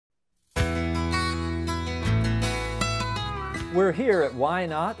We're here at Why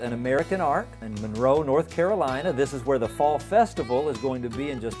Not, an American Ark in Monroe, North Carolina. This is where the Fall Festival is going to be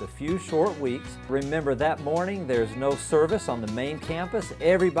in just a few short weeks. Remember, that morning there's no service on the main campus.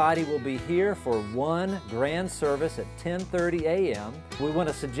 Everybody will be here for one grand service at 10:30 a.m. We want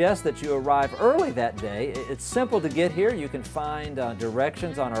to suggest that you arrive early that day. It's simple to get here. You can find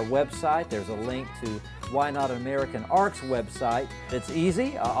directions on our website. There's a link to Why Not American Ark's website. It's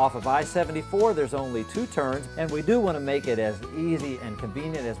easy. Off of I-74, there's only 2 turns, and we do want to make it as easy and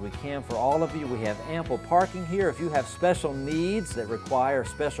convenient as we can for all of you. We have ample parking here. If you have special needs that require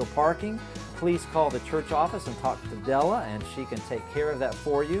special parking, please call the church office and talk to Della, and she can take care of that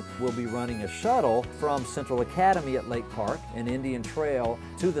for you. We'll be running a shuttle from Central Academy at Lake Park and Indian Trail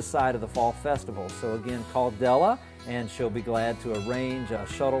to the site of the Fall Festival. So again, call Della, and she'll be glad to arrange a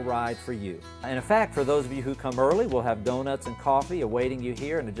shuttle ride for you. And in fact, for those of you who come early, we'll have donuts and coffee awaiting you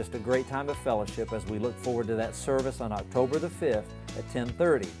here, and just a great time of fellowship as we look forward to that service on October the 5th at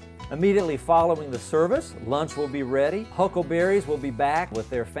 10:30. Immediately following the service, lunch will be ready. Huckleberries will be back with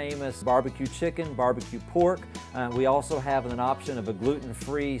their famous barbecue chicken, barbecue pork. We also have an option of a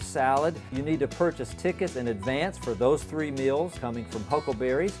gluten-free salad. You need to purchase tickets in advance for those 3 meals coming from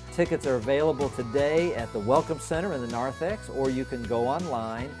Huckleberries. Tickets are available today at the Welcome Center in the narthex, or you can go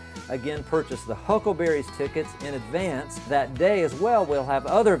online. Again, purchase the Huckleberries tickets in advance. That day as well, we'll have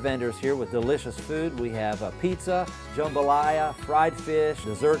other vendors here with delicious food. We have pizza, jambalaya, fried fish,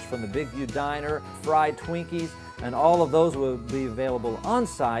 desserts from the Big View Diner, fried Twinkies, and all of those will be available on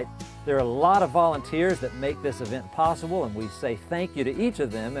site. There are a lot of volunteers that make this event possible, and we say thank you to each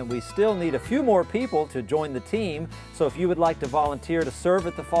of them, and we still need a few more people to join the team. So if you would like to volunteer to serve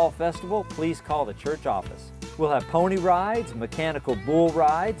at the Fall Festival, please call the church office. We'll have pony rides, mechanical bull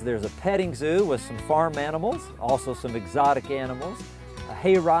rides. There's a petting zoo with some farm animals, also some exotic animals, a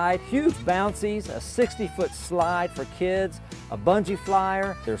hay ride, huge bouncies, a 60-foot slide for kids, a bungee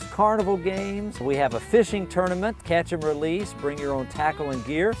flyer. There's carnival games. We have a fishing tournament, catch and release, bring your own tackle and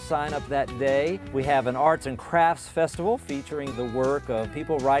gear, sign up that day. We have an arts and crafts festival featuring the work of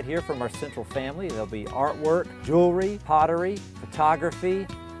people right here from our Central family. There'll be artwork, jewelry, pottery, photography.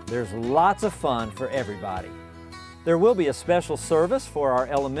 There's lots of fun for everybody. There will be a special service for our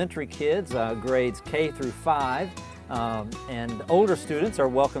elementary kids, grades K through 5. And older students are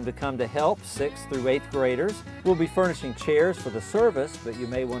welcome to come to help, 6th through 8th graders. We'll be furnishing chairs for the service, but you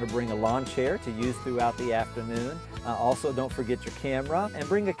may want to bring a lawn chair to use throughout the afternoon. Also, don't forget your camera, and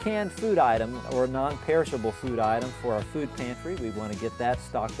bring a canned food item or a non-perishable food item for our food pantry. We want to get that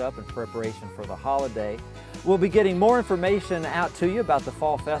stocked up in preparation for the holiday. We'll be getting more information out to you about the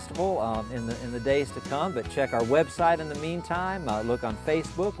Fall Festival in the days to come, but check our website in the meantime. Look on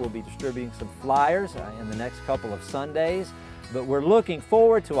Facebook. We'll be distributing some flyers in the next couple of Sundays, but we're looking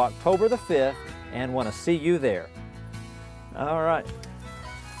forward to October the 5th and want to see you there. All right.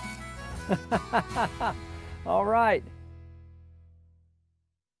 All right.